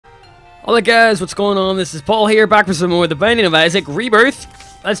Alright guys, what's going on? This is Paul here, back for some more of The Binding of Isaac Rebirth.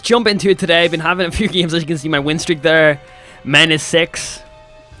 Let's jump into it today. I've been having a few games, as you can see my win streak there. -6.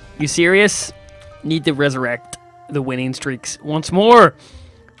 You serious? Need to resurrect the winning streaks once more.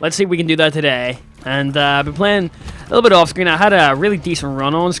 Let's see if we can do that today. And I've been playing a little bit off screen. I had a really decent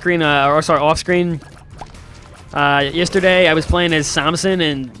run on screen, off screen. Yesterday I was playing as Samson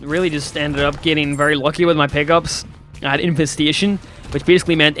and really just ended up getting very lucky with my pickups. I had Infestation, which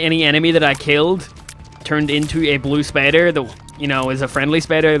basically meant any enemy that I killed turned into a blue spider that, you know, is a friendly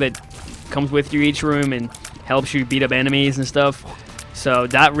spider that comes with you each room and helps you beat up enemies and stuff. So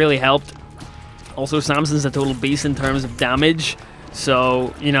that really helped. Also, Samson's a total beast in terms of damage.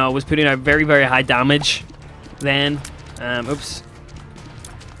 So, you know, was putting out very, very high damage then. Oops.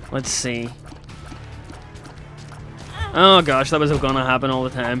 Let's see. Oh gosh, that was gonna happen all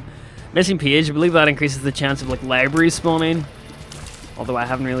the time. Missing page, I believe that increases the chance of like libraries spawning. Although I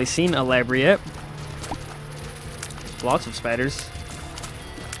haven't really seen a library yet. Lots of spiders.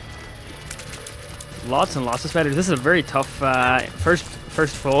 Lots and lots of spiders. This is a very tough first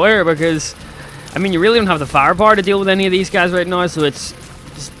floor because, I mean, you really don't have the firepower to deal with any of these guys right now, so it's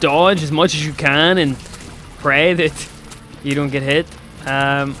just dodge as much as you can and pray that you don't get hit.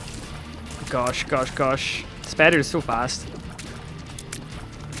 Gosh. Spiders so fast.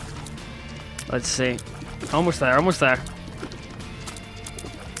 Let's see. Almost there.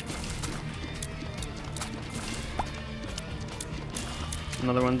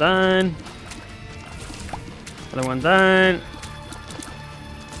 Another one done. Another one done.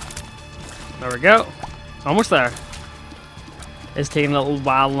 There we go. Almost there. It's taking a little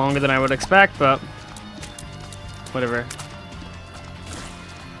while longer than I would expect, but whatever.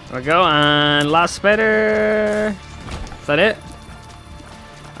 There we go. And last spider. Is that it?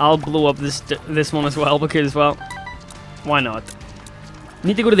 I'll blow up this one as well because, well, why not?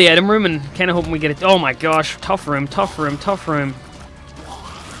 Need to go to the item room and kind of hoping we get it. Oh my gosh, tough room.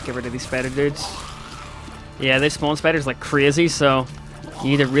 Get rid of these spider dudes. Yeah, they spawn spiders like crazy, so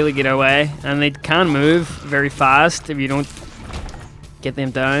you need to really get away. And they can move very fast if you don't get them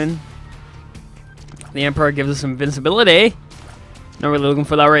down. The Emperor gives us invincibility. Not really looking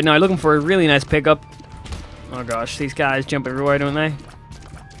for that right now. I'm looking for a really nice pickup. Oh gosh, these guys jump everywhere, don't they?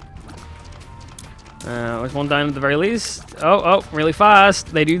 There's one down at the very least. Oh, really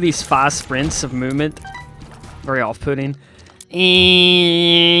fast. They do these fast sprints of movement. Very off-putting.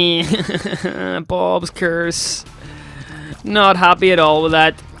 Bob's curse. Not happy at all with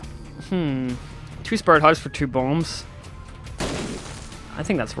that. 2 spirit hearts for 2 bombs. I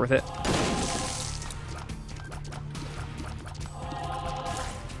think that's worth it.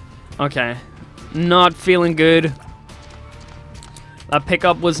 Okay. Not feeling good. That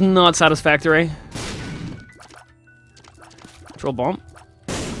pickup was not satisfactory. Control bomb.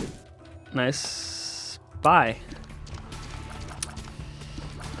 Nice. Bye.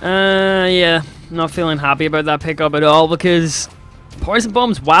 Yeah, not feeling happy about that pickup at all because poison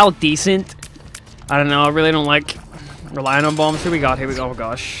bombs, while decent, I don't know, I really don't like relying on bombs. Here we go. Oh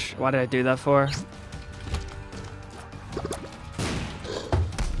gosh, why did I do that for?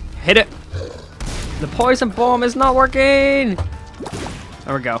 Hit it. The poison bomb is not working.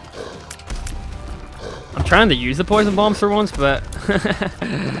 There we go. I'm trying to use the poison bombs for once, but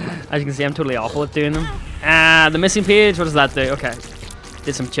as you can see, I'm totally awful at doing them. The missing page, what does that do? Okay.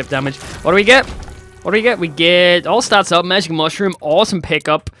 Did some chip damage. What do we get? We get all stats up, magic mushroom, awesome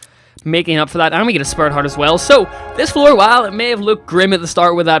pickup, making up for that, and we get a spirit heart as well. So this floor, while it may have looked grim at the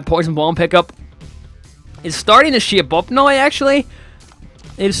start with that poison bomb pickup, is starting to shape up now. Actually,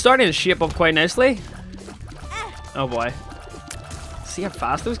 it's starting to shape up quite nicely. Oh boy, see how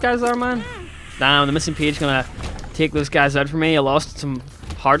fast those guys are, man. Damn, the missing page gonna take those guys out for me. I lost some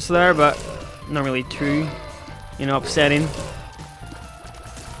hearts there, but not really too, you know, upsetting.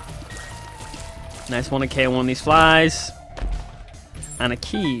 Nice one to KO one of these flies. And a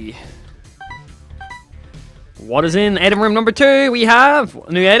key. What is in item room number 2? We have a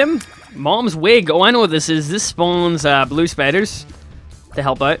new item. Mom's wig. Oh, I know what this is. This spawns blue spiders to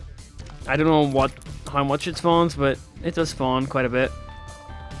help out. I don't know how much it spawns, but it does spawn quite a bit.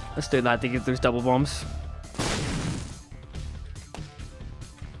 Let's do that to get those double bombs.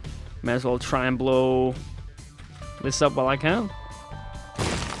 May as well try and blow this up while I can.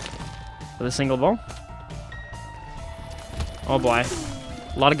 With a single ball. Oh boy.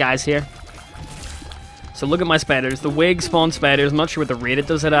 A lot of guys here. So look at my spiders. The wig spawns spiders. I'm not sure what the rate it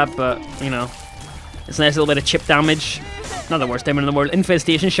does it at, but, you know. It's a nice little bit of chip damage. Not the worst diamond in the world.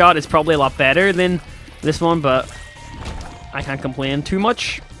 Infestation shot is probably a lot better than this one, but I can't complain too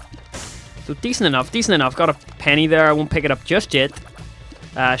much. So decent enough. Got a penny there. I won't pick it up just yet.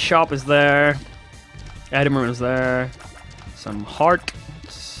 Shop is there. Item room is there. Some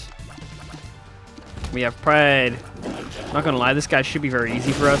hearts. We have pride. Not gonna lie, this guy should be very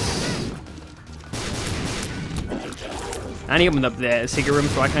easy for us. And he opened up the secret room,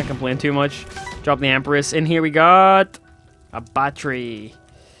 so I can't complain too much. Drop the Empress. In here we got a battery,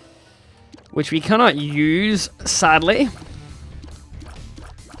 which we cannot use, sadly.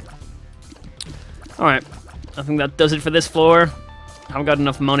 Alright, I think that does it for this floor. I haven't got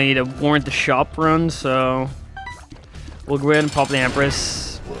enough money to warrant the shop run, so we'll go ahead and pop the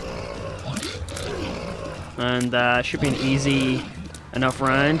Empress. And should be an easy enough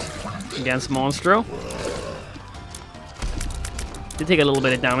round against Monstro. Did take a little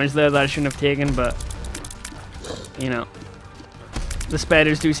bit of damage there that I shouldn't have taken, but you know, the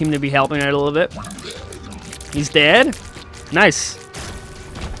spiders do seem to be helping out a little bit. He's dead. Nice.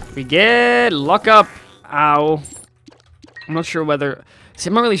 We get luck up. Ow. I'm not sure whether... See,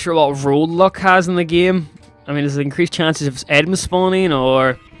 I'm not really sure what role luck has in the game. I mean, is it increased chances of items spawning,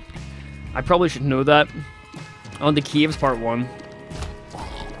 or... I probably should know that. On the caves part 1.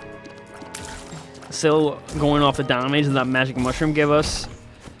 Still going off the damage that magic mushroom gave us.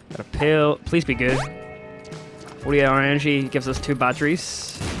 Got a pill. Please be good. 48 hour energy gives us 2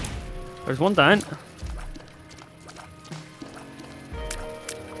 batteries. There's one down.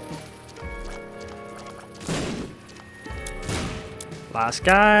 Last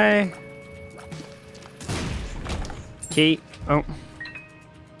guy. Key. Oh.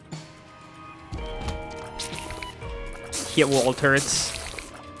 Hit wall turrets.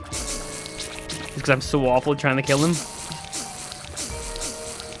 Just because I'm so awful trying to kill them.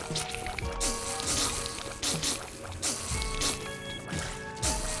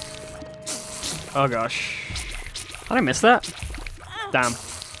 Oh gosh. How did I miss that? Damn.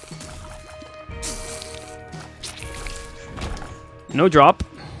 No drop.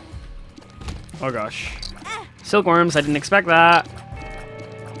 Oh gosh. Silkworms, I didn't expect that.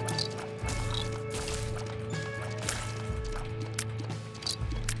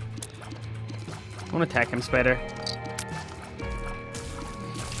 I want to attack him, spider.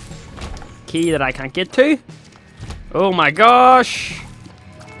 Key that I can't get to. Oh my gosh.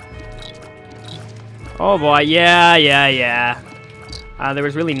 Oh boy, yeah. There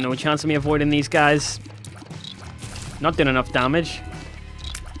was really no chance of me avoiding these guys. Not doing enough damage.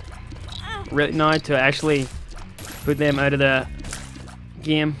 Really now to actually put them out of the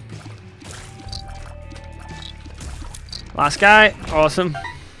game. Last guy, awesome.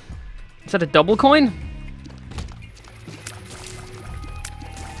 Is that a double coin?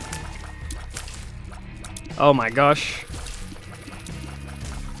 Oh my gosh.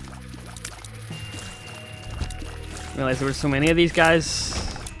 Realized there were so many of these guys.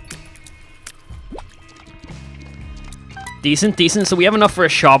 Decent. So we have enough for a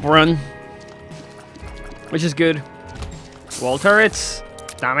shop run, which is good. Wall turrets.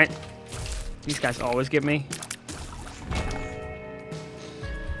 Damn it. These guys always get me.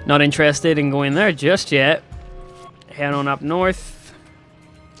 Not interested in going there just yet. Head on up north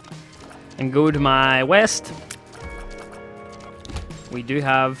and go to my west. We do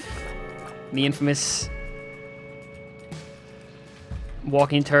have the infamous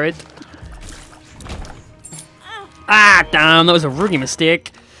walking turret. Ah, damn, that was a rookie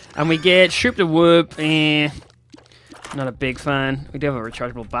mistake. And we get Shoop the Whoop. Not a big fan. We do have a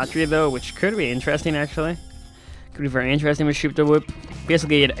rechargeable battery though, which could be interesting actually. Could be very interesting with Shoop the Whoop.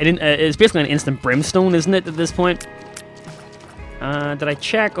 Basically, it's basically an instant brimstone, isn't it, at this point? Did I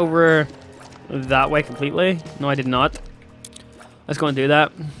check over that way completely? No, I did not. Let's go and do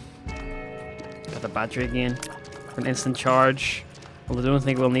that. Got the battery again. For an instant charge. Although I don't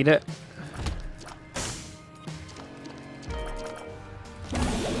think we'll need it.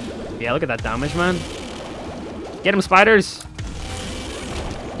 Yeah, look at that damage, man. Get him, spiders!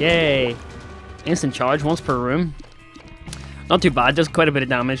 Yay. Instant charge, once per room. Not too bad, does quite a bit of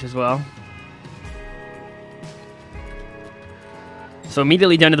damage as well. So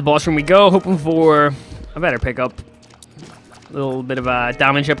immediately down to the boss room we go, hoping for a better pickup. A little bit of a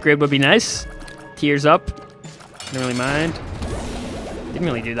damage upgrade would be nice. Tears up. Don't really mind. Didn't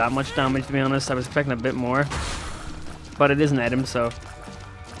really do that much damage, to be honest. I was expecting a bit more. But it is an item, so...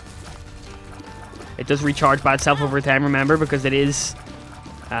 It does recharge by itself over time, remember, because it is...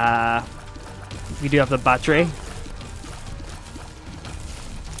 we do have the battery.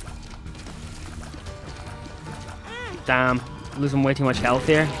 Damn, losing way too much health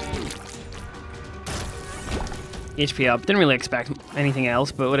here. HP up. Didn't really expect anything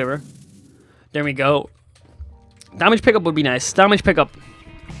else, but whatever. There we go. Damage pickup would be nice. Damage pickup.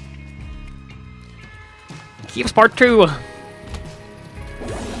 Keeps part 2.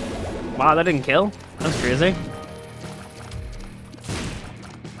 Wow, that didn't kill. That's crazy.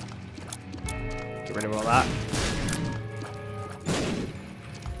 Get rid of all that.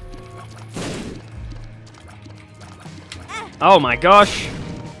 Oh my gosh.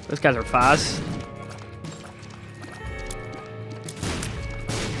 Those guys are fast.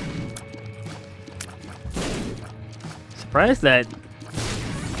 Surprised that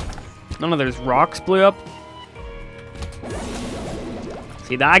none of those rocks blew up.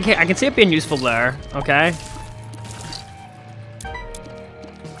 See that? I can see it being useful there. Okay.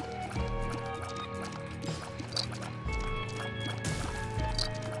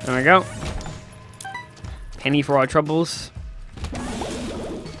 There we go. Penny for our troubles.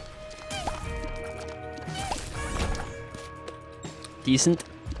 Decent.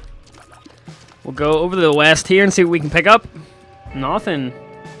 We'll go over to the west here and see what we can pick up. Nothing.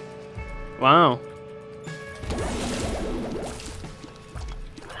 Wow.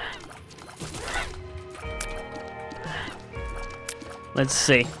 Let's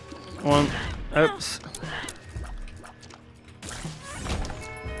see. One. Oops.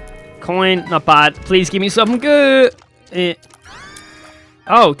 Coin. Not bad. Please give me something good.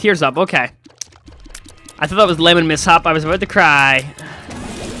 Oh, tears up. Okay. I thought that was lemon mishap. I was about to cry.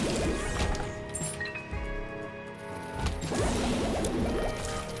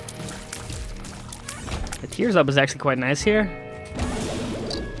 The tears up is actually quite nice here.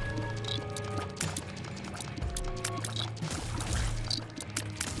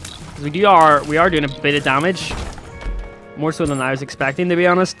 We are doing a bit of damage. More so than I was expecting, to be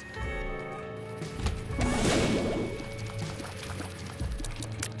honest.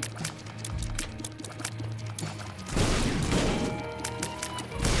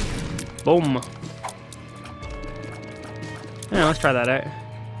 Boom. Yeah, let's try that out.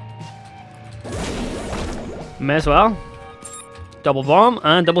 May as well. Double bomb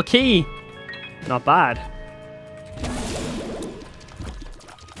and double key. Not bad.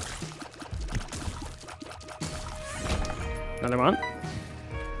 Another one.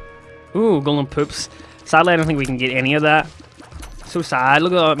 Ooh, golden poops. Sadly, I don't think we can get any of that. So sad.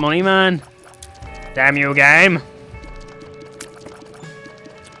 Look at all that money, man. Damn you, game.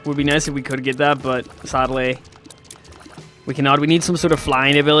 Would be nice if we could get that, but sadly, we cannot. We need some sort of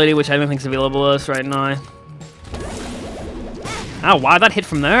flying ability, which I don't think is available to us right now. Oh, wow, that hit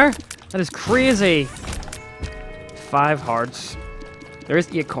from there? That is crazy. 5 hearts. There is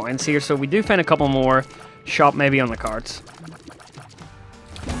 8 coins here, so we do find a couple more. Shop maybe on the cards.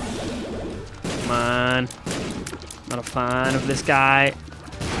 Come on. Not a fan of this guy.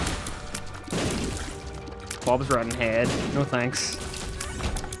 Bob's rotten head. No thanks.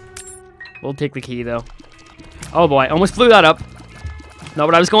 We'll take the key, though. Oh, boy. Almost blew that up. Not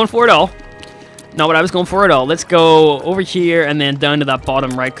what I was going for at all. Not what I was going for at all. Let's go over here and then down to that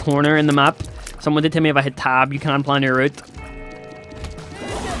bottom right corner in the map. Someone did tell me if I hit tab, you can plan your route.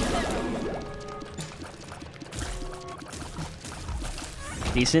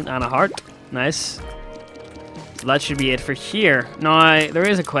 Decent. And a heart. Nice. So that should be it for here. Now, there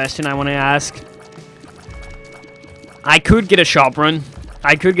is a question I want to ask. I could get a shop run.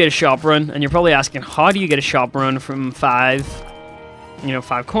 And you're probably asking, how do you get a shop run from 5,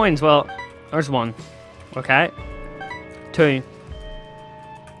 5 coins? Well, there's 1. Okay. 2.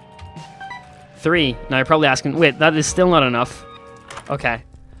 3. Now you're probably asking, wait, that is still not enough. Okay.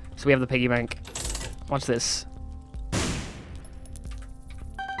 So we have the piggy bank. Watch this.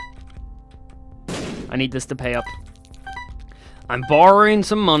 I need this to pay up. I'm borrowing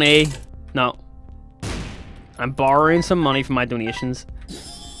some money. No. I'm borrowing some money from my donations.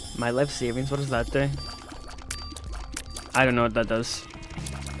 My life savings, what does that do? I don't know what that does.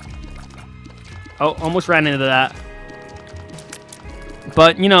 Oh, almost ran into that.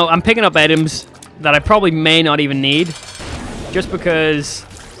 But, I'm picking up items that I probably may not even need. Just because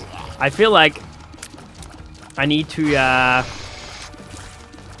I feel like I need to,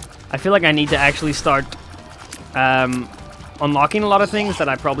 actually start unlocking a lot of things that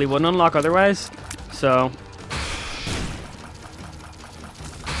I probably wouldn't unlock otherwise. So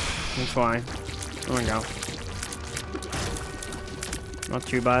that's fine. There we go. Not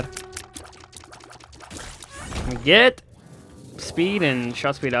too bad. We get speed and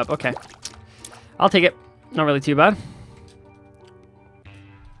shot speed up. Okay. I'll take it. Not really too bad.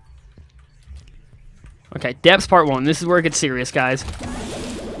 Okay, depths part 1. This is where it gets serious, guys.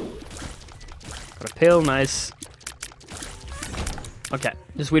 Got a pill, nice. Okay,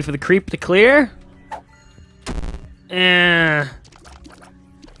 just wait for the creep to clear.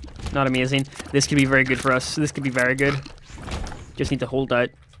 Not amazing. This could be very good for us. This could be very good. Just need to hold out.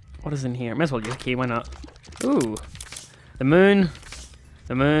 What is in here? Might as well use a key, why not? Ooh. The moon.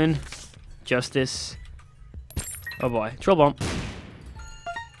 The moon. Justice. Oh boy, Troll Bomb.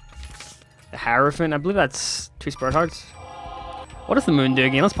 The Hierophant, I believe that's 2 Spirit Hearts. What does the moon do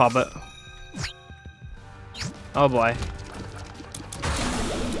again? Let's pop it. Oh boy.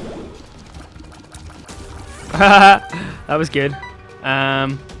 That was good.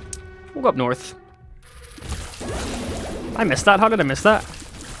 We'll go up north. I missed that. How did I miss that?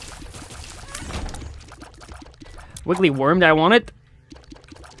 Wiggly Worm, do I want it?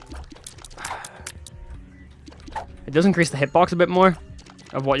 It does increase the hitbox a bit more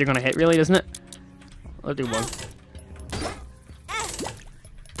of what you're going to hit, really, doesn't it? I'll do one.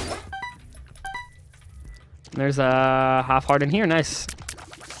 There's a half heart in here. Nice.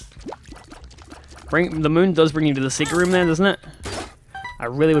 The moon does bring you to the secret room then, doesn't it? I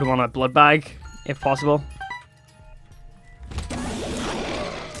really would want a blood bag, if possible.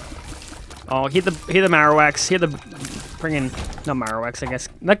 Oh, hit the Marowaks. Hit the friggin' not Marowaks, I guess.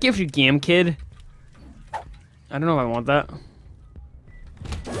 That gives you Game Kid. I don't know if I want that.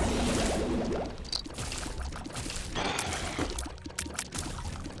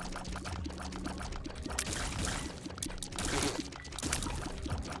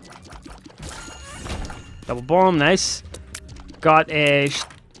 Double bomb, nice. Got a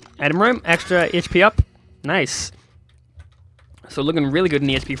item room, extra HP up. Nice. So looking really good in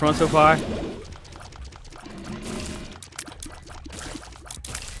the HP front so far. I'm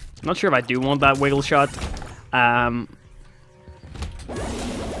not sure if I do want that wiggle shot. How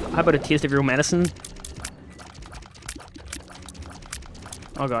about a taste of your own medicine?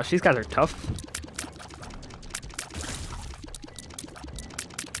 Oh gosh, these guys are tough.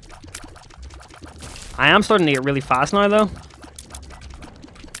 I am starting to get really fast now, though.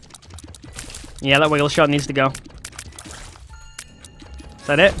 Yeah, that wiggle shot needs to go. Is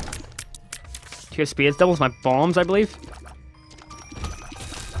that it? 2 speeds, doubles my bombs, I believe.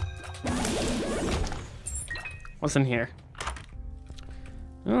 What's in here?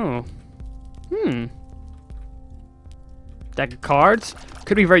 Oh. Deck of cards.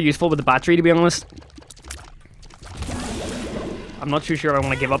 Could be very useful with the battery, to be honest. I'm not too sure if I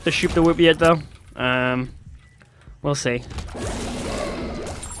want to give up the Shoot the Whoop yet, though. We'll see.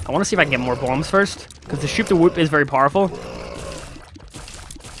 I want to see if I can get more bombs first, because the Shoot the Whoop is very powerful.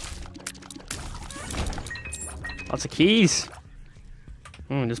 Lots of keys.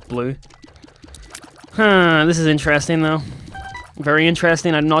 Just blue. Huh, this is interesting, though. Very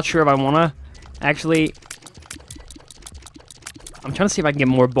interesting. I'm not sure if I want to actually... I'm trying to see if I can get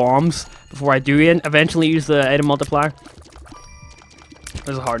more bombs before I do eventually use the item multiplier.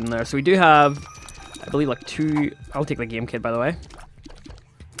 There's a heart in there. So we do have, I believe, like 2... I'll take the game kit, by the way.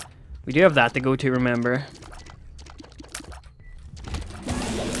 We do have that to go to, remember.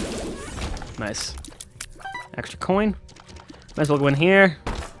 Nice. Extra coin. Might as well go in here.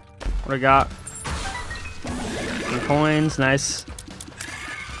 What do we got? Some coins, nice.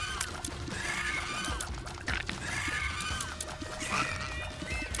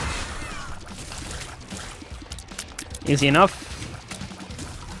 Easy enough.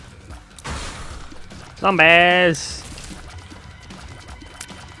 Zombies!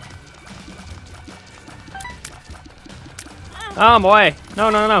 Oh boy! No,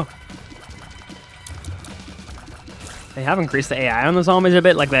 no, no. They have increased the AI on the zombies a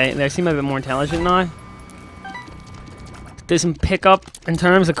bit, like they seem a bit more intelligent now. Do some pickup in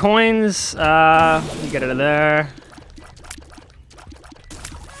terms of coins. You get it there.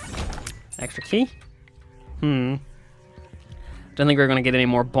 Extra key. Don't think we're gonna get any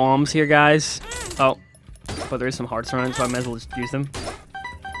more bombs here, guys. Oh, but there is some hearts around, so I might as well just use them.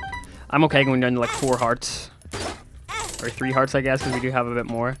 I'm okay going down to like 4 hearts. Or 3 hearts, I guess, because we do have a bit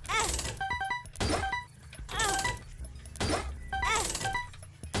more.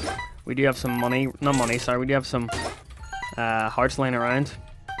 We do have some money. Not money, sorry. We do have some hearts laying around.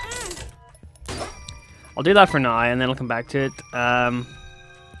 I'll do that for now, and then I'll come back to it.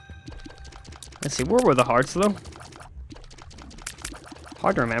 Let's see, where were the hearts, though?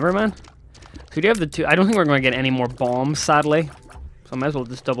 Hard to remember, man. So we do have the 2. I don't think we're going to get any more bombs, sadly. So I might as well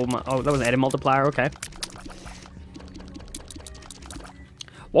just double my... Oh, that was an item multiplier, okay.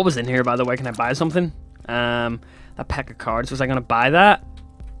 What was in here, by the way? Can I buy something? A pack of cards. Was I going to buy that?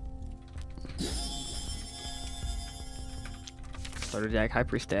 Starter deck, High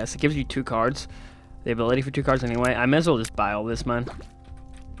Priestess. It gives you 2 cards. The ability for 2 cards anyway. I may as well just buy all this, man.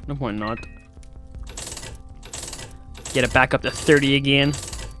 No point not. Get it back up to 30 again.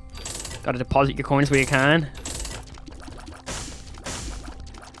 Gotta deposit your coins where you can.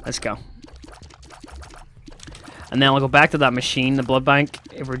 Let's go. And then I'll go back to that machine, the blood bank,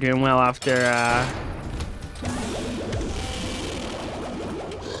 if we're doing well after...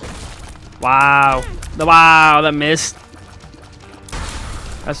 Wow. Wow, that missed.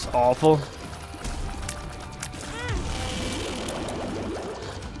 That's awful.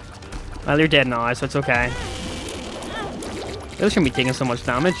 Well, you're dead now, so it's okay. They shouldn't be taking so much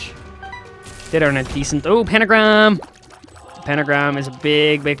damage. Did earn a decent... Oh, pentagram! Pentagram is a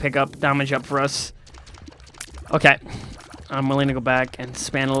big, big pickup. Damage up for us. Okay. I'm willing to go back and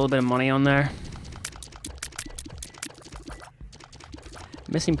spend a little bit of money on there.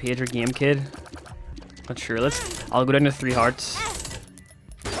 Missing page or game kid? Not sure. I'll go down to 3 hearts.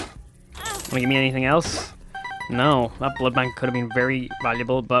 Wanna give me anything else? No. That blood bank could have been very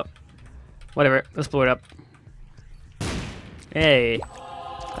valuable, but... Whatever. Let's blow it up. Hey.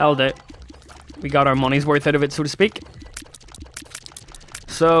 That'll do. We got our money's worth out of it, so to speak.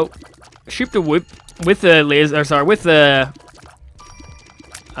 So, shoot the whoop with the laser, sorry, with the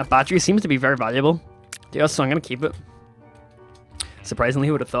battery seems to be very valuable. Yeah, so I'm gonna keep it. Surprisingly,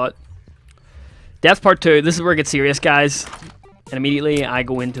 who would have thought? Death Part 2. This is where it gets serious, guys. And immediately I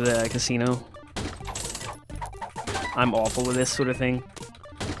go into the casino. I'm awful with this sort of thing.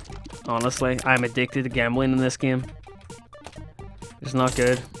 Honestly, I'm addicted to gambling in this game. It's not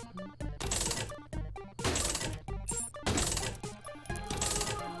good.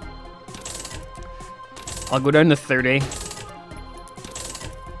 I'll go down to 30.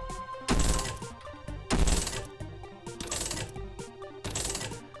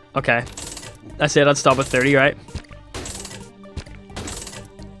 Okay. I said I'd stop at 30, right?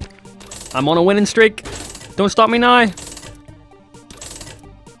 I'm on a winning streak. Don't stop me now.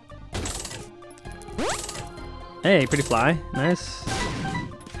 Hey, pretty fly. Nice.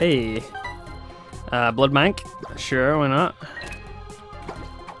 Hey. Blood bank. Sure, why not?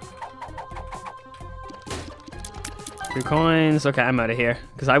 2 coins. Okay, I'm out of here.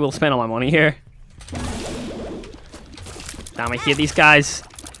 Because I will spend all my money here. Damn, I hate these guys.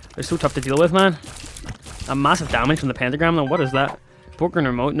 They're so tough to deal with, man. A massive damage from the pentagram, though. What is that? Poker and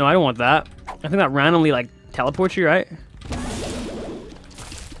remote? No, I don't want that. I think that randomly, like, teleports you, right?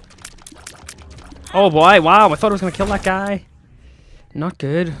 Oh, boy. Wow, I thought I was going to kill that guy. Not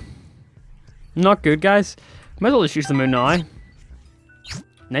good. Not good, guys. Might as well just use the moon now.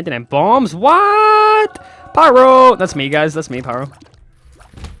 99 bombs? What? Pyro! That's me, guys. That's me, Pyro.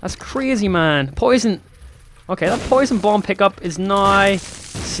 That's crazy, man. Poison. Okay, that poison bomb pickup is now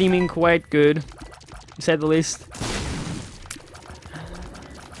seeming quite good, to say the least.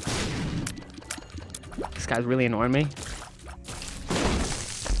 This guy's really annoying me.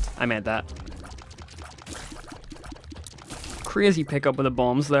 I meant that. Crazy pickup with the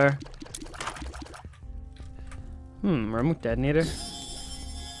bombs there. Remote detonator.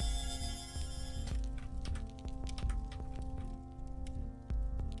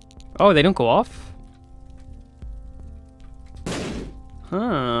 Oh, they don't go off?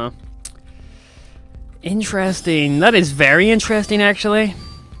 Huh. Interesting. That is very interesting, actually.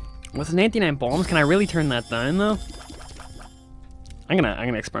 With 99 bombs, can I really turn that down, though? I'm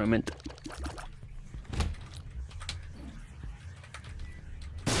gonna experiment.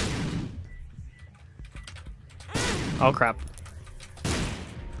 Oh, crap.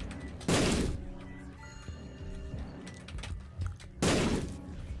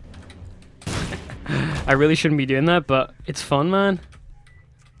 I really shouldn't be doing that, but it's fun, man.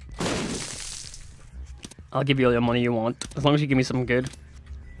 I'll give you all the money you want, as long as you give me something good.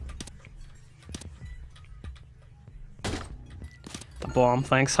 A bomb,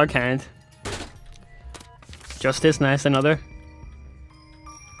 thanks, how kind. Justice, nice, another.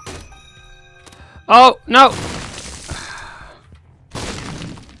 Oh, no!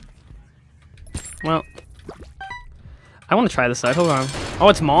 Well, I want to try this out, hold on. Oh,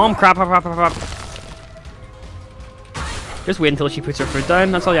 it's mom, crap, crap, crap, crap, crap. Just wait until she puts her foot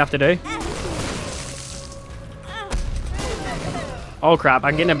down, that's all you have to do. Oh crap,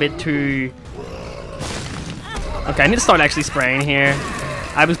 I'm getting a bit too... Okay, I need to start actually spraying here.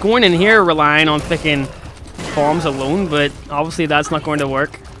 I was going in here relying on freaking bombs alone, but obviously that's not going to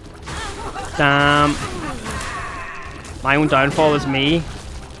work. Damn. My own downfall is me.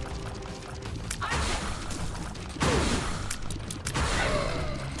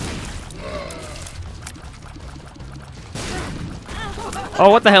 Oh,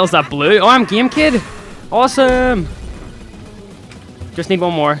 what the hell is that blue? Oh, I'm Game Kid. Awesome. Just need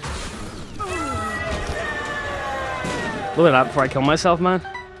one more. Look at that before I kill myself, man.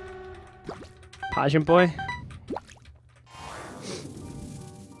 Pageant boy.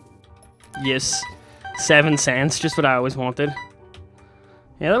 Yes. 7 cents. Just what I always wanted.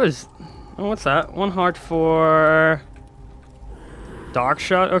 Yeah, that was... Oh, what's that? 1 heart for... Dark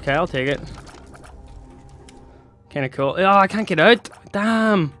shot? Okay, I'll take it. Kinda cool. Oh, I can't get out.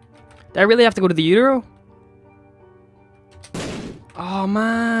 Damn. Do I really have to go to the Euro? Oh,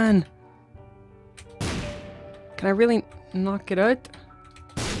 man. Can I really knock it out?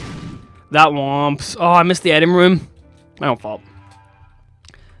 That womps. Oh, I missed the item room. My own fault.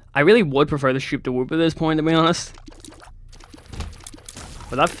 I really would prefer to shoot the whoop at this point, to be honest.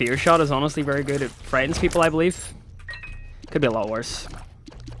 But that fear shot is honestly very good. It frightens people, I believe. Could be a lot worse.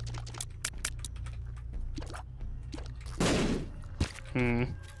 I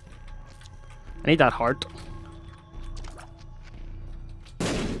need that heart.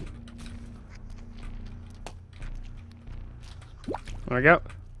 There we go.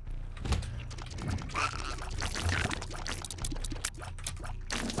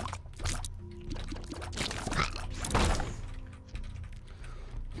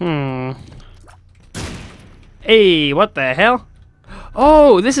 Hey, what the hell?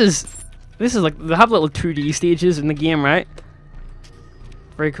 Oh, this is like, they have little 2D stages in the game, right?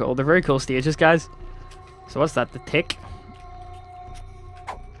 Very cool. They're very cool stages, guys. So what's that? The tick?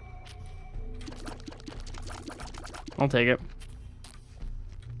 I'll take it.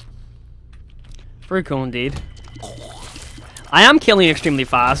 Very cool indeed. I am killing extremely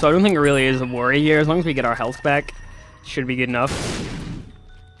fast, so I don't think it really is a worry here. As long as we get our health back, it should be good enough.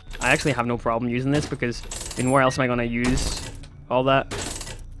 I actually have no problem using this because, I mean, where else am I going to use all that?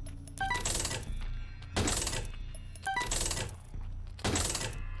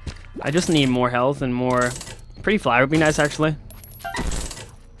 I just need more health and more... Pretty fly would be nice, actually.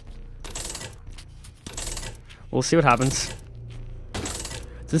 We'll see what happens.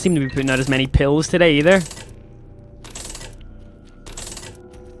 Doesn't seem to be putting out as many pills today either.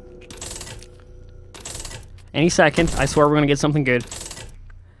 Any second, I swear we're gonna get something good.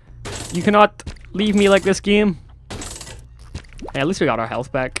 You cannot leave me like this, game. Hey, at least we got our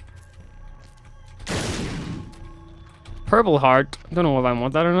health back. Purple heart. Don't know if I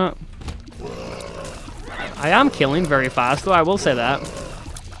want that or not. I am killing very fast, though. I will say that.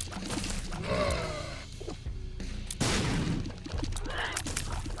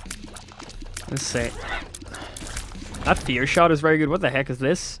 Let's see. That fear shot is very good. What the heck is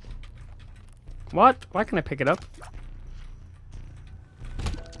this? What? Why can't I pick it up?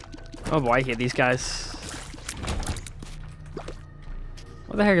 Oh boy, I hate these guys.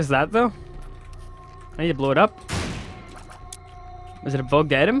 What the heck is that, though? I need to blow it up. Is it a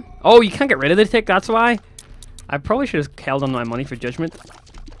bugged item? Oh, you can't get rid of the tick, that's why. I probably should have held on my money for judgment.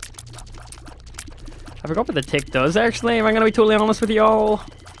 I forgot what the tick does, actually. Am I gonna be totally honest with y'all?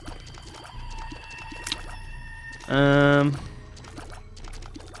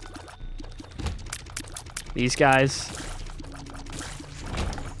 These guys.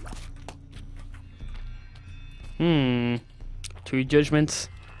 2 judgments.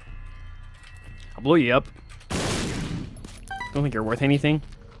 I'll blow you up. Don't think you're worth anything.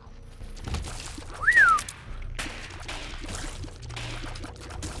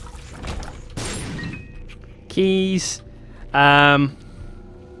 Keys.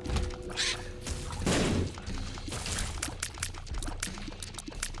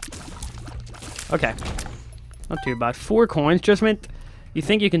 Okay. Not too bad. 4 coins, judgment. You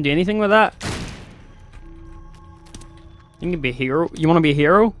think you can do anything with that? You can be a hero. You want to be a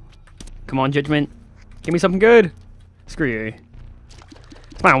hero? Come on, judgment. Give me something good. Screw you.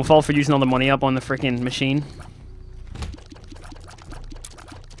 It's my own fault for using all the money up on the freaking machine.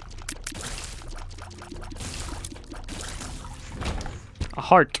 A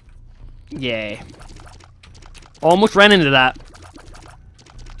heart. Yay. Almost ran into that.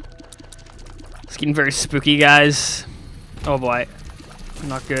 It's getting very spooky, guys. Oh boy.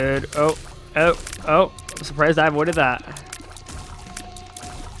 Not good. Oh. I'm surprised I avoided that.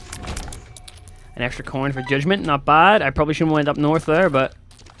 An extra coin for judgment, not bad. I probably shouldn't went up north there, but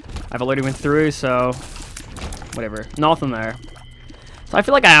I've already went through, so whatever. Nothing there. So I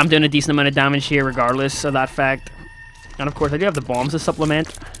feel like I am doing a decent amount of damage here regardless of that fact. And of course I do have the bombs to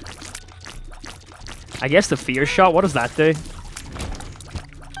supplement. I guess the fear shot, what does that do?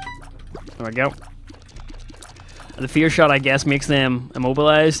 There we go. The fear shot, I guess, makes them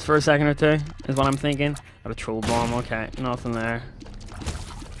immobilized for a second or two, is what I'm thinking. Got a troll bomb, okay, nothing there.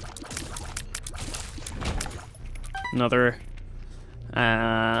 Another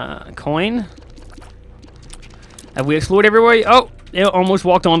coin. Have we explored everywhere? Oh, it almost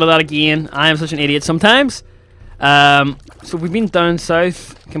walked onto that again. I am such an idiot sometimes. So we've been down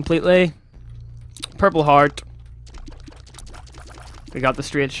south completely. Purple heart. We got the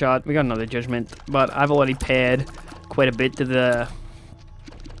straight shot. We got another judgment, but I've already paid quite a bit to the...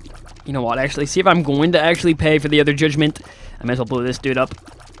 You know what, actually, see if I'm going to actually pay for the other judgment. I might as well blow this dude up.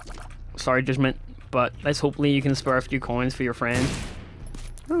 Sorry, judgment. But let's hopefully you can spare a few coins for your friend.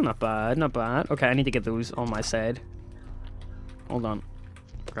 Oh, not bad, not bad. Okay, I need to get those on my side. Hold on.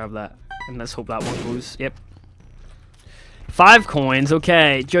 Grab that. And let's hope that one goes. Yep. 5 coins.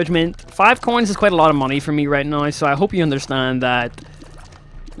 Okay, Judgment. 5 coins is quite a lot of money for me right now, so I hope you understand that,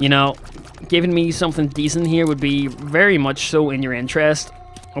 you know, giving me something decent here would be very much so in your interest.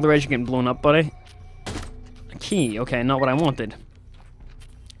 Otherwise, you're getting blown up, buddy. A key. Okay, not what I wanted.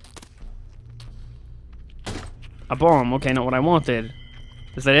 A bomb. Okay, not what I wanted.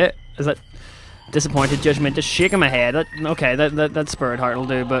 Is that it? Is that... Disappointed Judgment, just shaking my head. Okay, that Spirit Heart will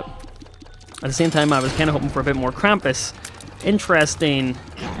do, but at the same time, I was kind of hoping for a bit more Krampus. Interesting.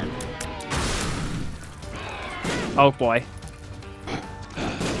 Oh boy.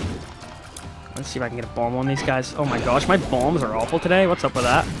 Let's see if I can get a bomb on these guys. Oh my gosh, my bombs are awful today. What's up with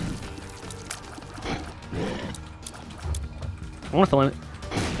that? I want to fill in.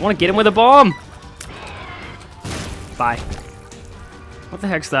 I want to get him with a bomb. Bye. What the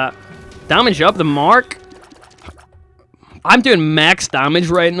heck's that? Damage up the mark. I'm doing max damage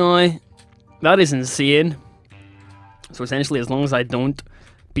right now. That is insane. So essentially, as long as I don't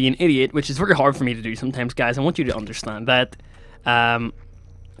be an idiot, which is very hard for me to do sometimes, guys, I want you to understand that that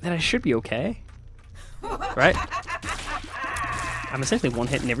I should be okay, right? I'm essentially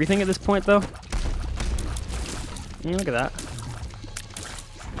one-hitting everything at this point, though. Look at that.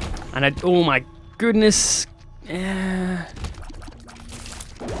 And oh my goodness.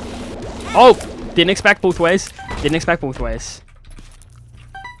 Oh! Didn't expect both ways. Didn't expect both ways.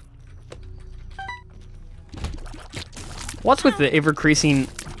 What's with the ever-creasing...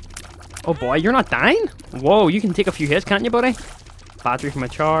 Oh boy, you're not dying? Whoa, you can take a few hits, can't you, buddy? Battery from a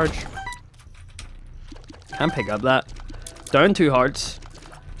charge. Can't pick up that. Down 2 hearts.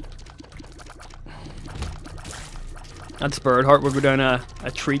 That Spirit Heart will go down a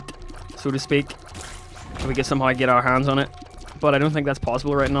treat, so to speak. If we can somehow get our hands on it. But I don't think that's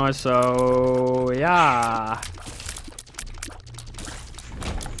possible right now, so... yeah.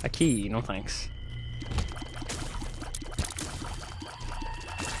 A key, no thanks.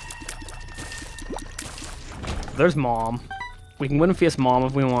 There's Mom. We can win and face Mom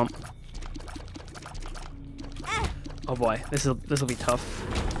if we want. Oh boy, this will be tough.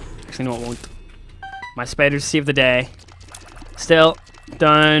 Actually, no, it won't. My spiders save the day. Still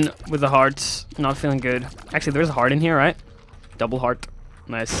down with the hearts. Not feeling good. Actually, there's a heart in here, right? Double heart.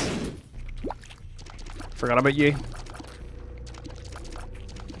 Nice. Forgot about you.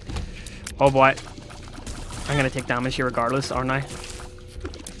 Oh boy. I'm gonna take damage here regardless, aren't I?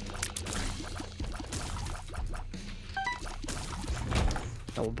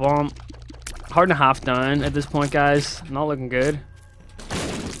 Double bomb. Heart and a half down at this point, guys. Not looking good.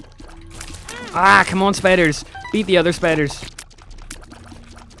 Ah, come on, spiders. Beat the other spiders.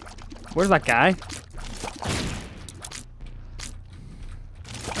 Where's that guy?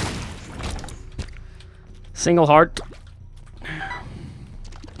 Single heart.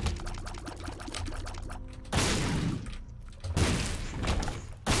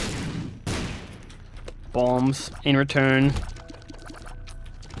 Bombs in return.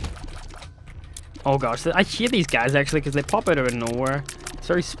 Oh gosh, I hate these guys actually because they pop out of nowhere. It's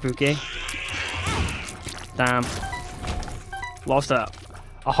very spooky. Damn. Lost a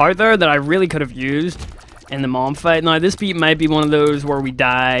heart there that I really could have used in the Mom fight. Now this beat might be one of those where we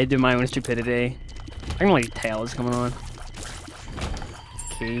die due to my own stupidity. I can only tell what's going on.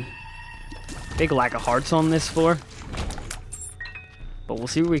 Okay. Big lack of hearts on this floor. But we'll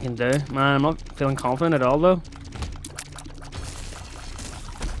see what we can do. Man, I'm not feeling confident at all though.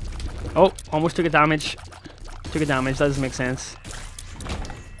 Oh, almost took a damage. Took a damage, that doesn't make sense.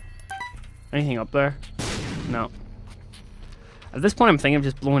 Anything up there? No. At this point I'm thinking of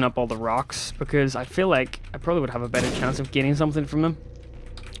just blowing up all the rocks because I feel like I probably would have a better chance of getting something from them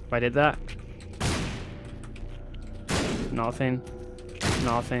if I did that. Nothing.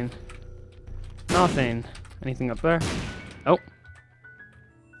 Nothing. Nothing. Anything up there? Oh.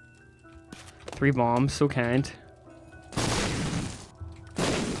 3 bombs, so kind.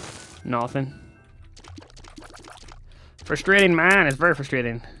 Nothing. Frustrating, man. It's very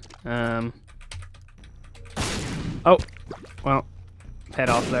frustrating. Oh. Well. Head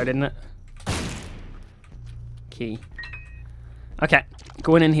off there, didn't it? Key. Okay.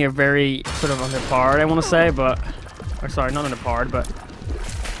 Going in here very sort of underpowered, I want to say, but... Or sorry, not underpowered, but...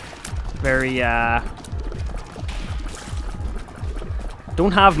 Very,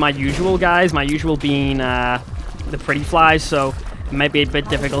 don't have my usual, guys. My usual being, the pretty flies, so... It might be a bit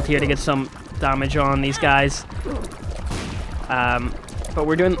difficult here to get some damage on these guys. But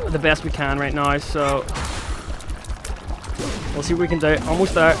we're doing the best we can right now, so... We'll see what we can do.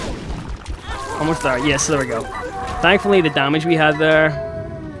 Almost there. Almost there. Yes, there we go. Thankfully, the damage we had there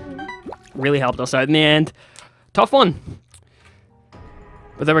Really helped us out in the end. Tough one.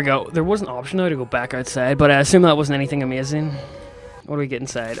 But there we go. There was an option now to go back outside, but I assume that wasn't anything amazing. What do we get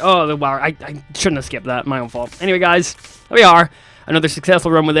inside? Oh, the wire. I shouldn't have skipped that. My own fault. Anyway, guys, there we are. Another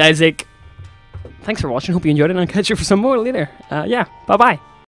successful run with Isaac. Thanks for watching. Hope you enjoyed it, and I'll catch you for some more later. Yeah, bye-bye.